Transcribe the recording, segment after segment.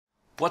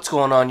What's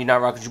going on? You're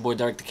not rocking your boy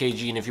Director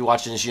KayGee, and if you're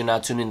watching this, you're now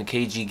tuned into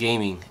KayGee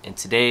Gaming. And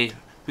today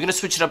we're gonna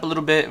switch it up a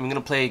little bit, and we're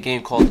gonna play a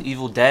game called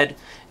Evil Dead.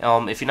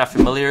 If you're not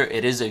familiar,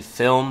 it is a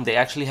film. They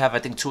actually have, I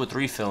think, 2 or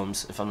 3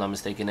 films, if I'm not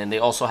mistaken, and they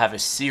also have a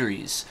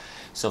series.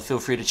 So feel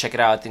free to check it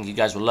out. I think you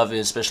guys will love it,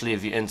 especially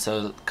if you're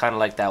into kind of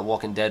like that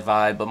Walking Dead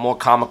vibe, but more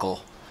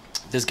comical.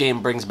 This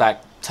game brings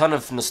back a ton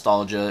of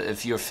nostalgia.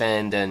 If you're a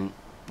fan, then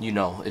you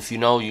know. If you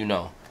know, you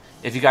know.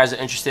 If you guys are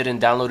interested in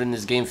downloading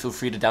this game, feel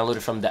free to download it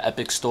from the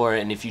Epic Store.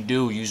 And if you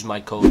do, use my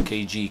code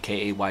KayGee,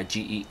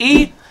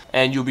 K-A-Y-G-E-E.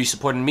 And you'll be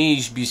supporting me,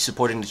 you'll be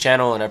supporting the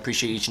channel. And I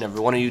appreciate each and every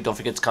one of you. Don't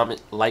forget to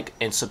comment, like,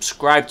 and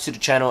subscribe to the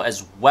channel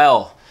as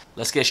well.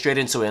 Let's get straight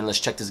into it and let's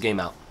check this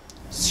game out.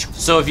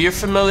 So if you're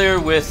familiar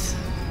with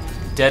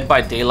Dead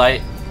by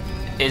Daylight,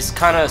 it's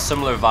kind of a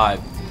similar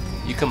vibe.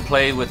 You can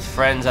play with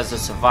friends as a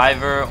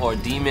survivor or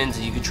demons,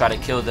 and you can try to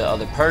kill the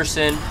other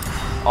person.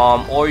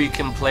 Or you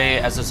can play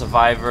as a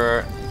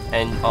survivor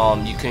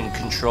and you can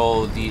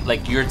control the,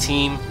 like, your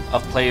team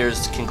of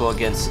players can go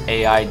against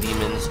AI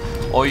demons,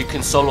 or you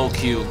can solo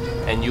queue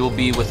and you'll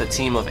be with a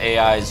team of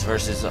AIs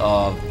versus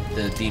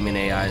the demon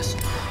AIs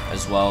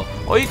as well.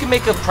 Or you can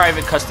make a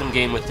private custom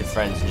game with your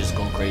friends and just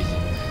go crazy.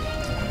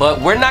 But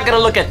we're not gonna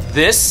look at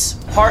this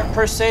part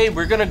per se.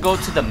 We're gonna go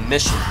to the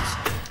missions.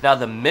 Now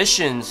the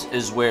missions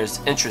is where it's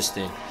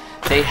interesting.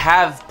 They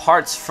have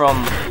parts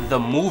from the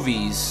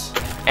movies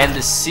and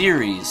the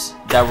series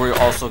that we're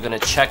also gonna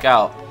check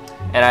out.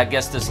 And I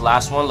guess this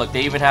last one, look,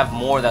 they even have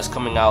more that's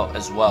coming out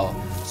as well.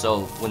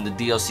 So when the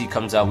DLC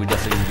comes out, we're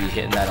definitely gonna be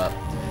hitting that up.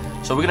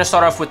 So we're gonna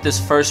start off with this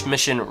first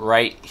mission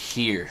right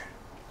here.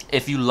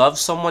 If you love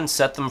someone,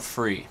 set them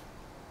free.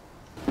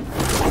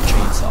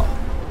 Chainsaw.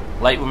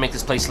 Light will make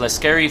this place less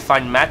scary.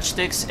 Find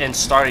matchsticks and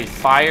start a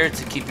fire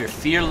to keep your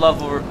fear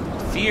level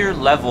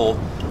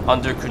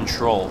under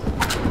control.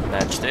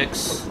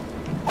 Matchsticks.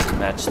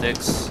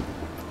 Matchsticks.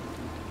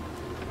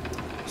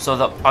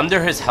 So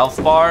under his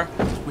health bar,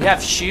 we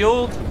have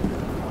shield,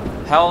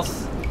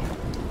 health,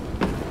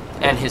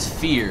 and his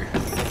fear.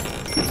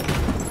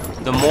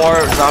 The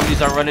more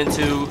zombies I run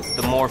into,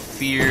 the more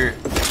fear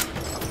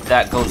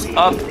that goes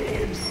up.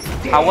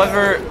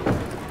 However,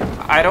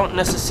 I don't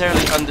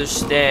necessarily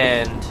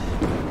understand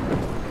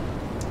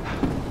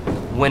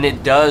when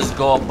it does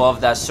go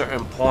above that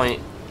certain point.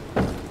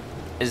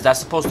 Is that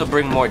supposed to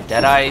bring more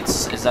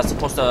deadites? Is that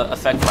supposed to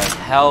affect my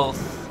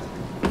health?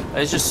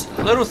 It's just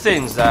little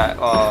things that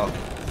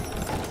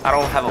I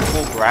don't have a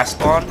full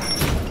grasp on.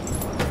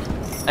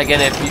 Again,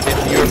 if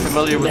you're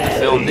familiar with the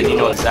film, then you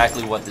know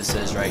exactly what this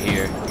is right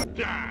here.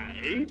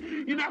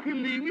 You're not gonna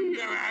leave me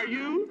here, are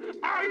you?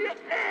 Are you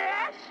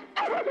ass?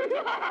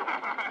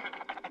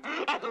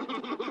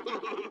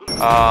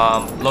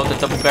 Load the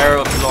double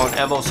barrel if you're low on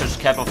ammo, search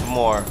the cabin for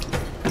more.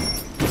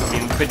 I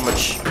mean, we pretty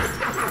much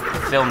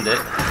filmed it.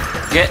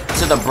 Get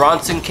to the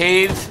Bronson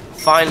Cave,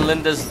 find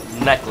Linda's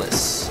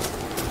necklace.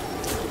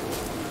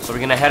 So we're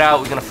gonna head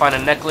out, we're gonna find a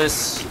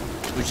necklace.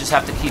 We just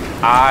have to keep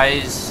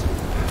eyes,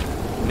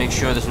 make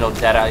sure there's no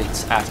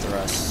deadites after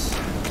us.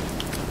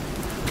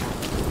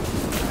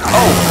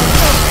 Oh!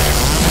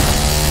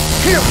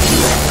 Here!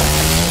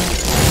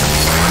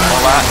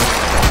 All that.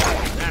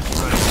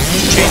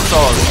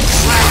 Chainsaws.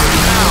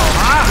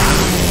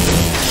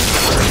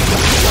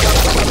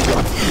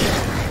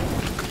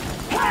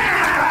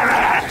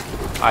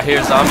 I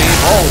hear zombies.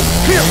 Oh!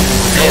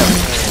 Damn.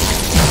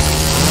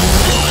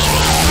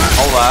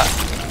 All that.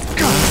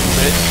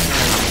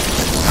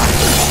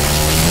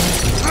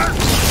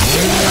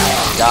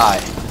 Die.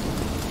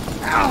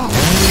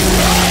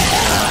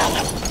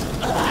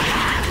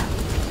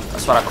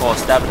 That's what I call a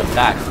stab in the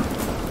back.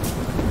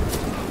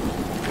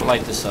 We'll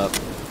light this up.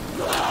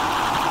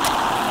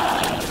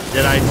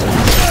 Did I?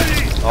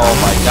 Oh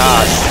my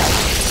gosh.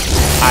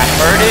 I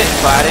heard it,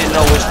 but I didn't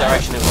know which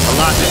direction it was. A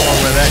lot more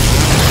where that.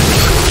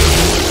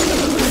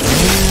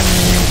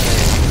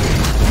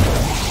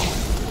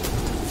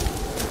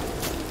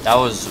 That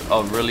was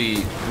a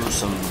really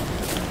gruesome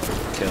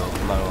kill,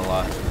 I'm not gonna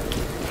lie.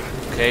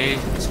 Okay,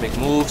 let's make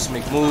moves,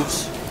 make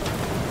moves.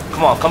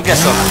 Come on, come get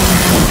some.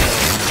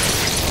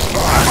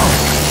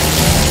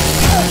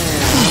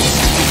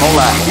 Hold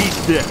that. Eat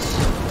this.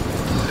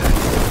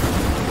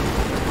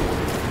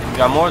 We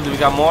got more? Do we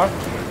got more?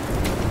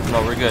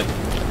 No, we're good.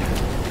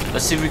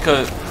 Let's see if we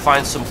could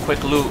find some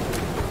quick loot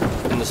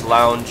in this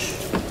lounge.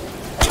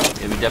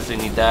 Yeah, we definitely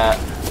need that.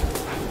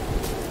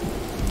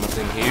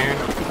 Nothing here.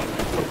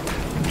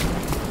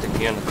 Nothing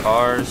here in the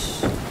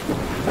cars.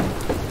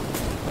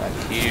 Back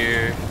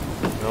here.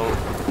 Nope.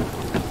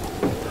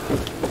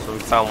 So we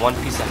found one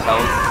piece of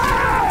health,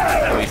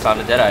 and we found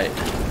a deadite.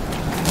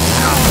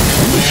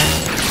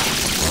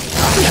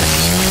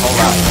 Hold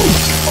on.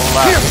 Hold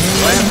on.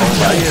 I'll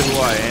tell you who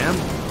I am.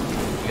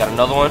 We got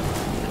another one.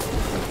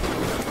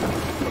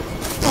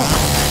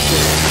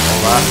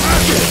 Hold on.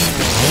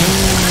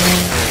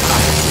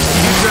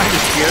 You trying to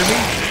scare me?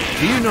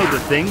 Do you know the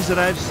things that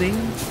I've seen?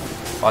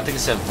 Oh, I think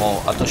it said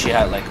vault. I thought she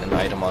had like an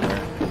item on her.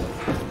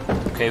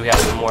 Okay, we have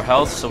some more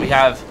health. So we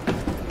have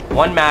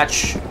one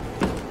match,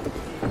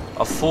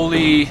 a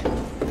fully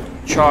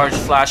charge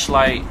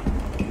flashlight,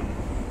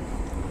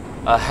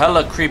 a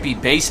hella creepy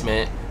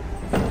basement,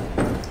 3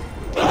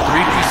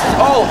 pieces.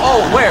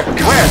 Oh, where?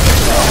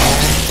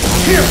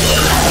 Here.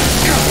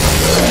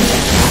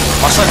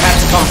 My son had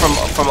to come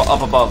from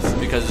up above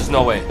because there's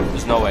no way.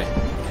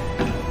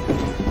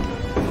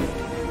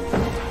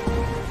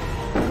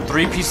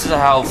 3 pieces of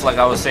health, like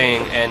I was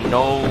saying, and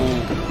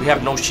we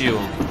have no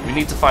shield. We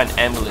need to find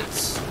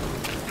amulets.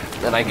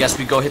 And I guess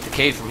we go hit the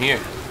cave from here.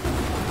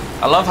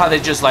 I love how they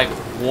just like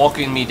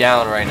walking me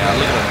down right now.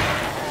 Look at them.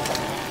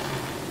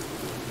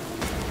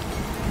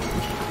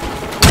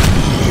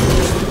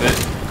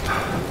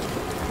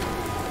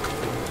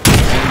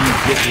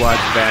 Get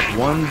watch back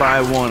one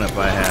by one if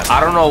I have. I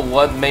don't know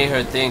what made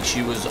her think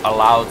she was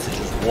allowed to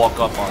just walk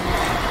up on me.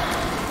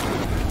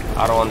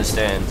 I don't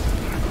understand.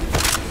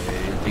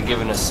 They're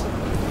giving us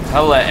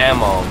hella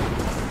ammo.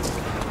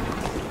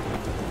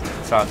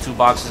 Found 2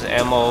 boxes of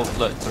ammo.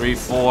 Look, 3,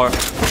 4.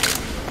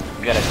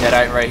 We got a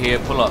deadite right here.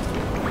 Pull up.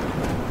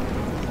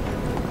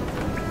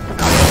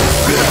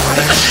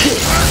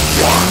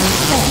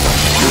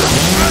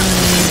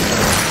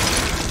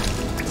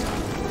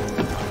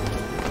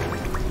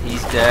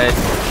 He's dead.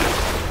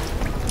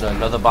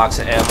 Another box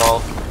of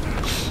ammo.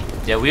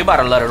 Yeah, we about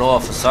to let it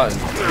off or something.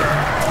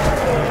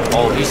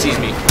 Oh, he sees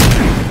me.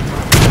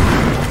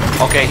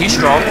 Okay, he's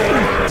strong.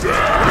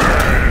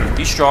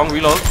 He's strong.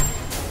 Reload.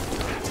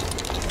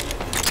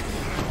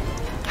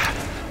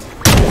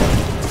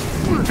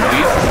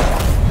 Weave.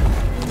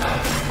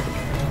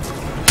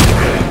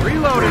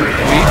 Reloading.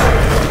 Weave.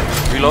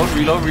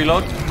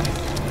 Reload.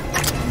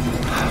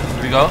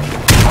 Here we go. I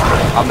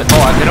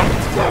hit him.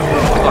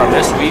 Oh, I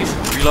missed. Weave.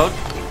 Reload.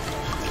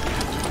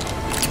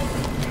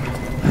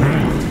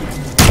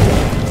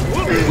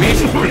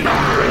 Weave.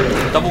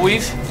 Double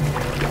weave.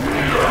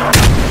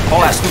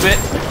 Hold that stupid.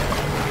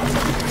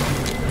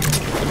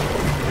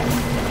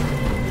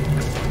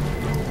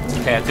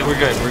 Okay, I think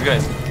we're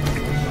good.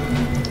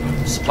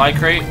 Supply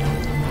crate.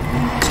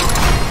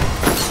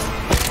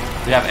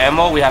 We have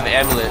ammo. We have an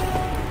amulet.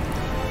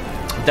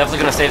 Definitely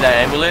gonna save that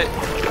amulet.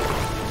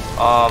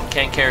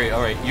 Can't carry.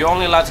 All right, you're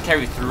only allowed to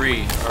carry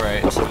 3. All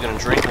right, so we're gonna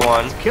drink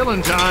 1.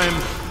 Killing time.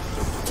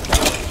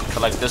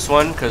 Collect this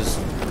one, cause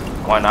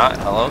why not?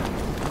 Hello.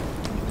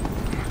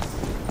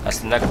 That's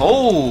the neck.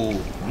 Oh,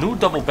 new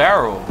double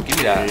barrel. Give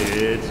me that.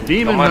 It's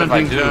demon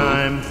hunting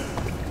time.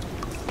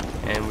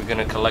 And we're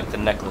gonna collect the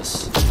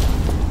necklace.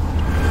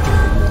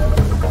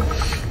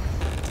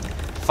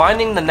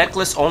 Finding the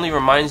necklace only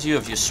reminds you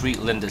of your sweet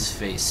Linda's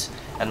face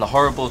and the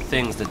horrible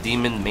things the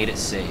demon made it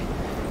say.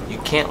 You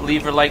can't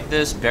leave her like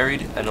this,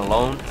 buried and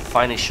alone.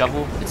 Find a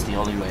shovel, it's the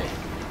only way.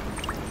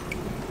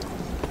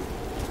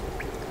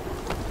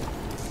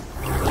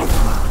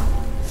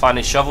 Find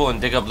a shovel and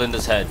dig up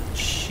Linda's head.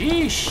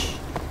 Sheesh.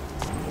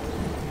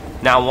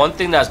 Now, one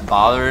thing that's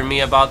bothering me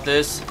about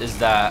this is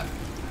that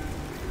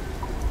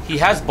he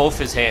has both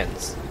his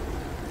hands.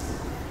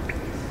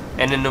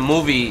 And in the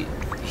movie,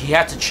 he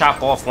had to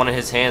chop off one of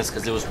his hands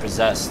because it was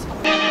possessed.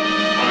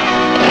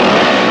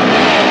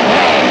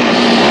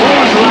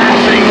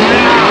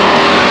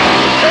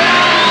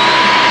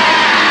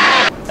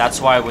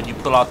 That's why when you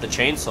pull out the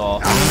chainsaw,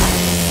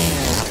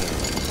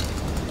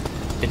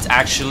 it's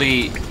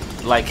actually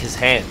like his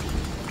hand.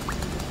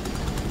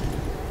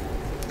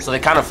 So they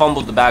kind of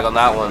fumbled the bag on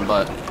that one,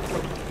 but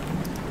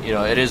you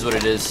know, it is what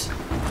it is.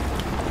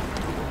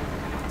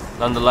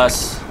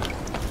 Nonetheless,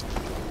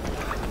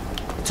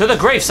 to the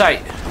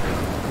gravesite.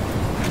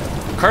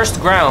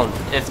 Cursed ground.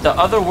 If the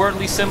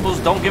otherworldly symbols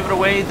don't give it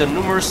away, the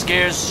numerous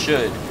scares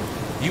should.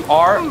 You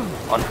are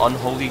on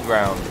unholy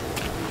ground.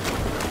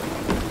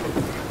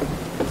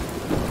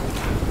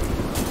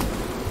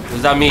 What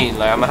does that mean?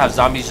 Like, I'm gonna have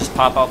zombies just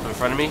pop up in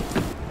front of me?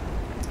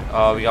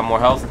 We got more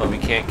health, but we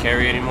can't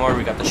carry anymore.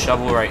 We got the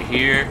shovel right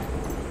here.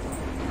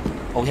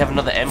 Oh, we have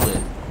another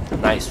amulet.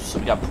 Nice. So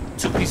we got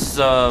 2 pieces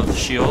of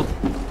shield.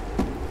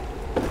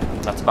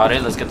 That's about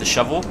it. Let's get the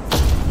shovel.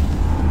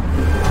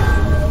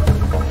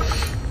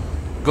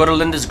 Go to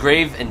Linda's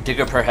grave and dig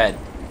up her head.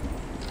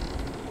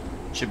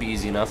 Should be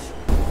easy enough.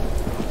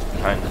 It's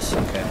behind us.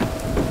 Okay.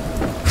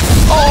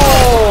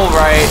 Oh,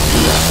 right.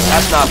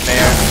 That's not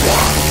fair.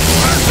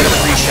 Get a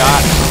free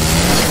shot.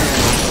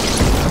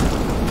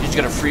 You just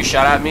get a free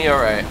shot at me?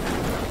 Alright.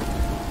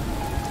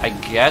 I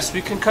guess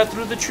we can cut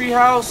through the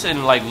treehouse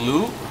and, like,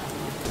 loot.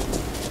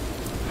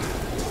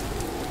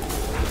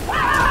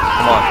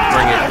 Come on,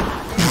 bring it.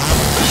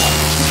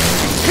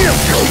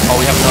 Oh,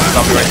 we have another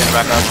zombie right in the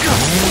background.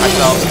 Nice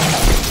out.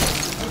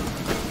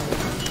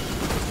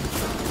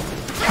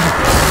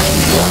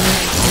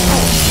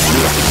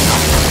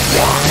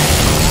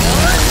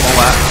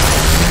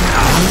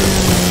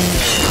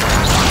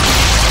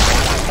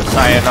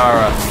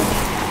 Sayonara.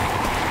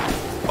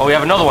 Oh, we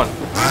have another one.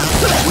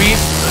 Weave.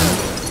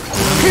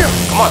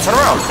 Come on, turn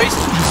around. Face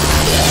me.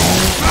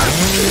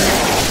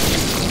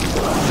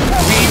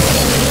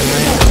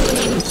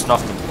 Weave.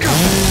 Snuffed him.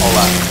 Hold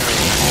on.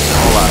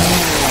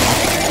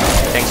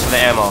 Thanks for the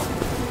ammo.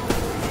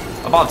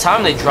 About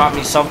time they dropped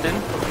me something.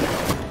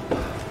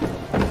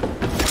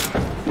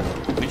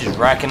 We just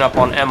Racking up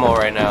on ammo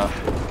right now.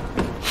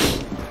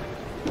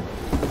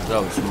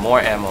 So, some more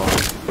ammo. I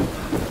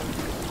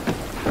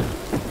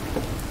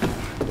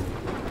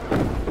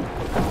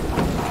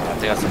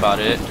think that's about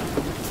it.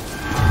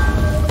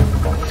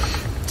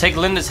 Take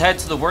Linda's head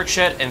to the work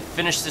shed and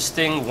finish this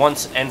thing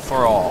once and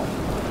for all.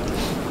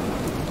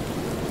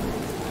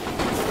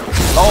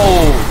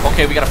 Oh,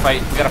 okay, we gotta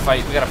fight. We gotta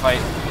fight. We gotta fight.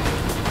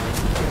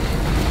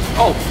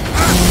 Oh.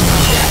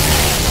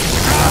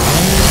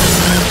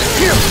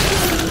 Here.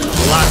 A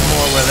lot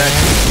more where that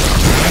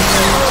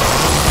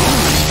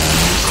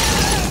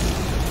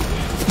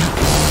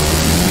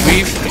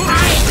Weave.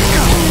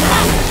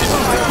 Alright.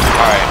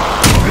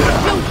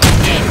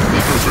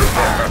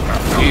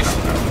 Weave.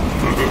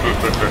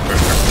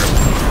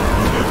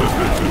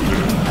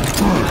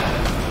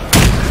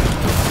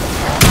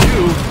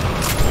 You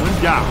going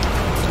down.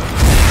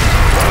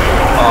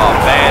 Oh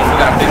man, we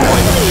got a big boy.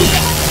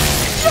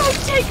 Don't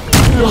take me.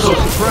 No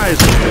surprise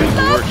at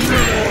the work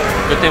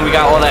shed. Good thing we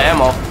got all that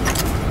ammo.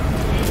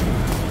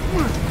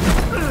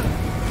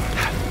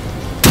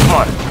 Come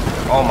on.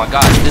 Oh my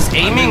god, this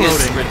aiming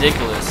is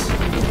ridiculous.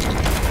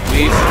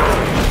 Weave.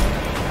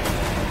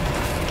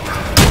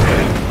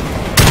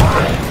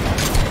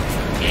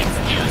 It's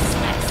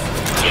useless.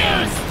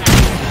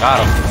 Got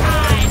him.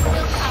 Time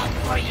will come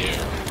for you.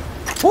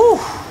 Woo!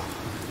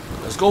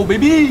 Let's go,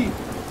 baby!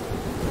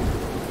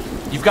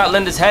 You've got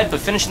Linda's head, but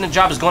finishing the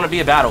job is going to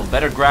be a battle.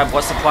 Better grab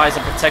what supplies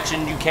and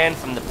protection you can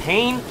from the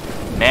Pain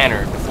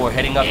Manor before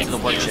heading up to the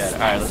work shed.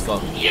 Alright, let's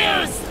go.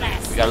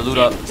 Useless. We gotta loot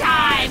up.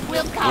 Time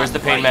will come. Where's the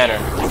Pain for Manor?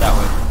 you. That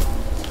way.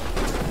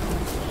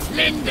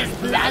 Linda's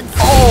blood.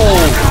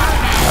 Oh!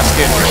 That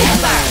scared me.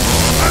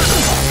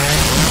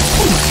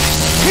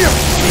 Here.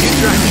 Are you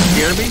trying to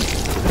scare me?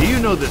 Do you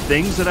know the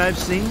things that I've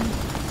seen?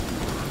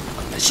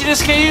 She didn't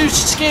scare you,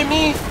 she scared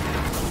me.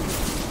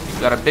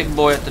 Got a big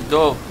boy at the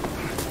door.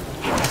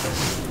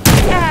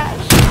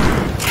 Ash,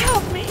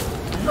 help me,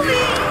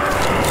 please.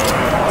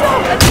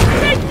 Don't let me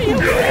take me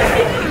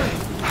away.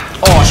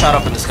 Oh, I shot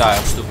up in the sky.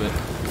 I'm stupid.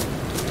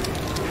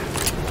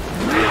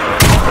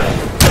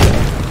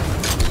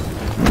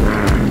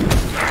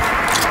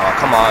 Oh,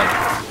 come on.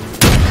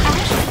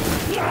 Ash,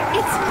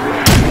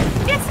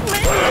 it's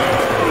Linda.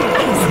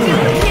 I'm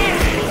still here.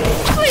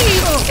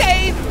 Please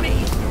save me.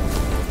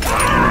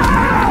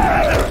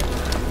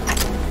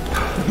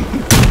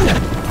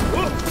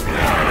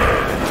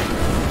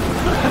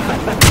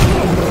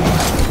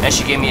 And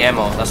she gave me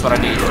ammo. That's what I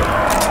need.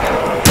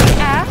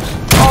 Ash,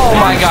 Oh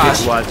my gosh.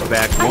 Squads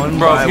back one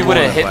Bro, by if you one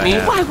would've hit I me.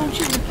 have. why won't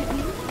you look at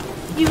me?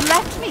 You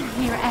left me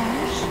here,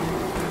 Ash.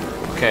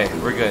 Okay,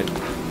 we're good.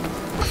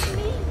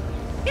 Me?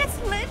 It's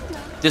Linda.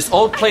 This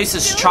old place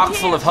is chock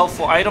full of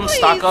helpful items.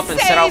 Stock up and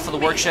set out for the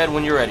Please work shed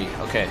when you're ready.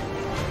 Okay.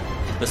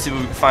 Let's see what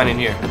we can find in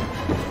here.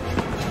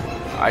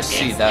 I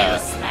see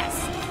that.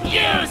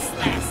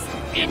 Useless.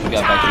 We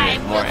got back here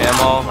more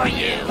ammo. For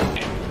you.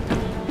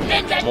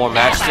 More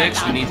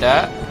matchsticks. We need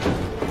that.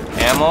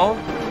 Ammo.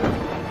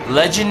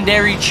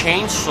 Legendary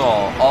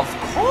chainsaw. Of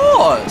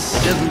course.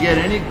 Doesn't get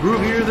any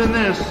groovier than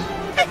this.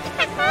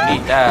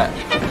 Need that.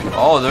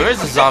 Oh, there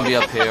is a zombie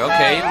up here.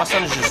 Okay, my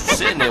son is just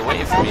sitting there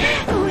waiting for me.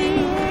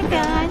 We're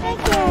gonna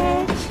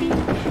get you.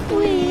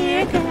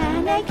 We're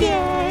gonna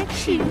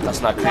get you.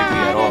 That's not creepy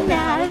at all.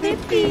 Another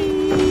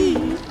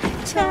beat.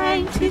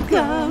 Time to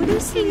go to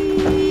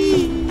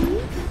sleep.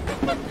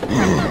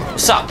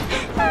 What's up?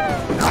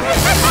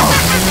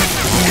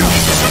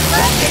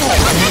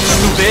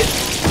 Stupid.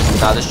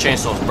 Nah, this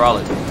chainsaw's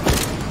brawling.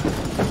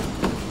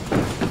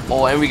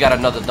 Oh, and we got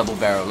another double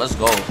barrel. Let's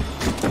go.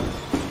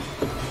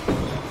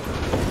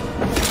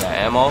 Got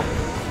ammo.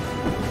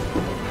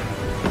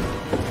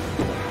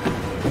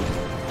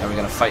 Now we're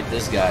gonna fight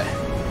this guy.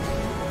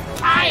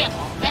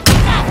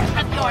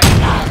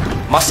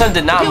 My son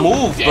did not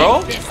move,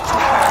 bro.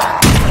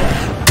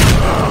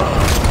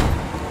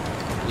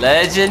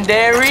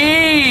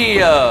 Legendary!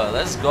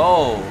 Let's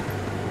go.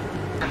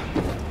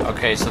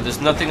 Okay, so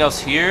there's nothing else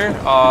here.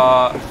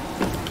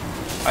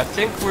 I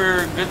think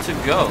we're good to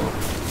go.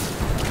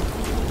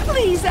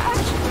 Please,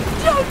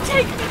 Ash, don't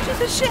take me to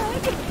the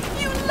shed.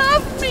 You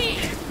love me.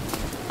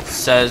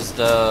 Says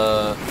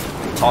the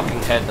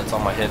talking head that's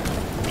on my hip.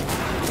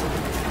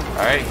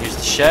 Alright, here's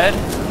the shed.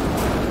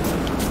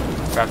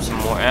 Grab some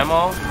more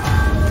ammo.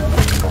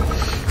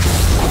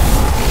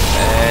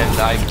 And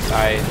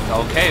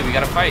okay, we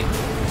gotta fight.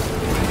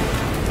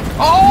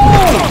 Oh!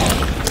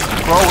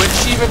 Bro, where did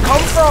she even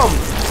come from?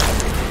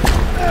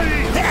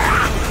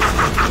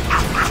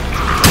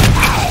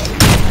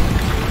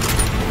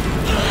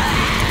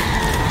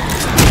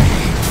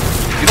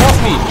 Get off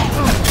me!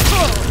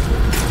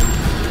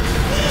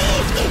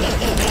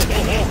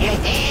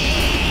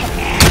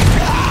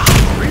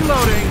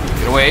 Reloading.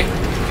 Get away.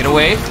 Get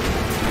away.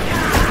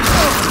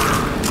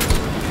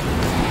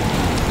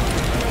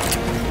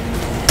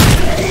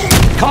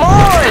 Come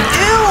on!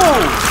 Ew!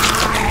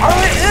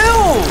 Alright,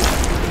 ew!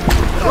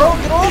 Bro,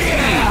 get off me!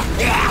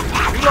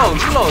 Reload,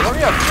 reload,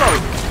 hurry up,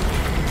 reload.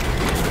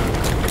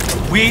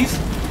 Weave.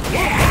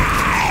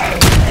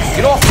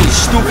 Get off me,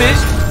 stupid!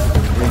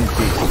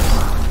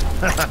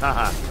 See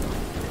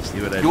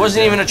what I He did wasn't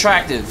there? even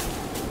attractive.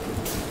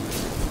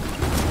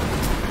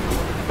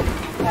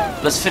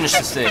 Let's finish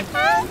this thing.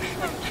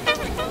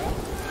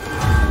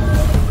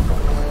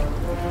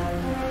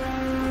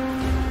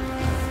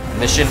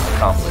 Mission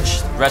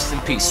accomplished. Rest in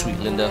peace, sweet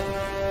Linda.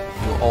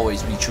 You'll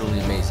always be truly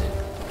amazing.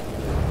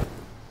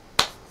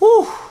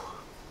 Woo!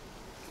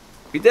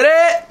 We did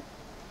it!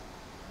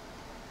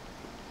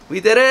 We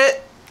did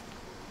it!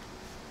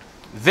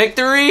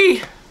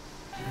 Victory!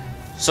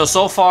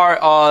 So far,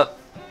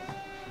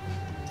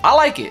 I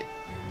like it.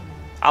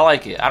 I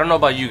like it. I don't know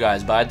about you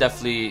guys, but I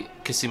definitely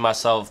can see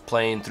myself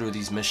playing through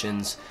these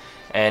missions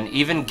and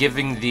even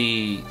giving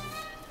the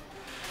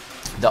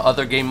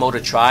other game mode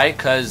a try,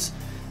 because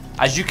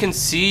as you can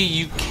see,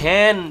 you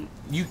can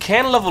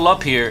level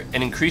up here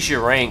and increase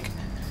your rank,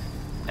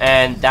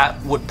 and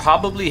that would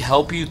probably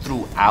help you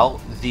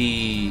throughout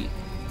the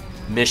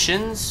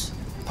missions.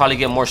 Probably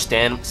get more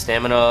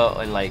stamina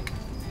and like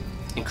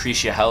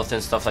increase your health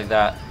and stuff like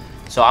that.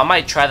 So I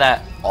might try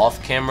that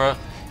off camera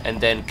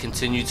and then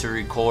continue to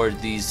record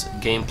these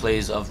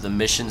gameplays of the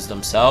missions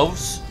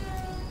themselves.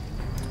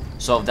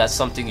 So if that's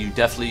something you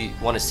definitely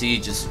want to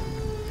see, just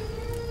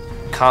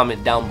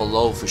comment down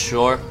below for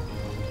sure.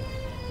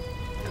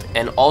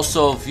 And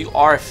also, if you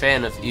are a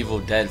fan of Evil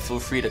Dead, feel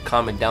free to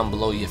comment down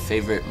below your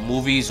favorite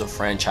movies or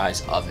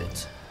franchise of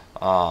it.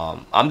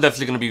 I'm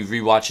definitely going to be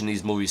rewatching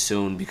these movies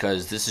soon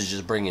because this is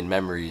just bringing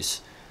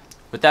memories.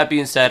 With that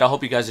being said, I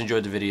hope you guys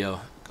enjoyed the video.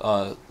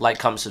 Like,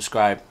 comment,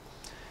 subscribe.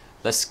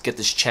 Let's get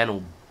this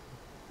channel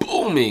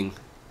booming.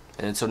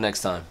 And until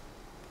next time,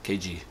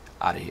 KayGee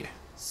out of here.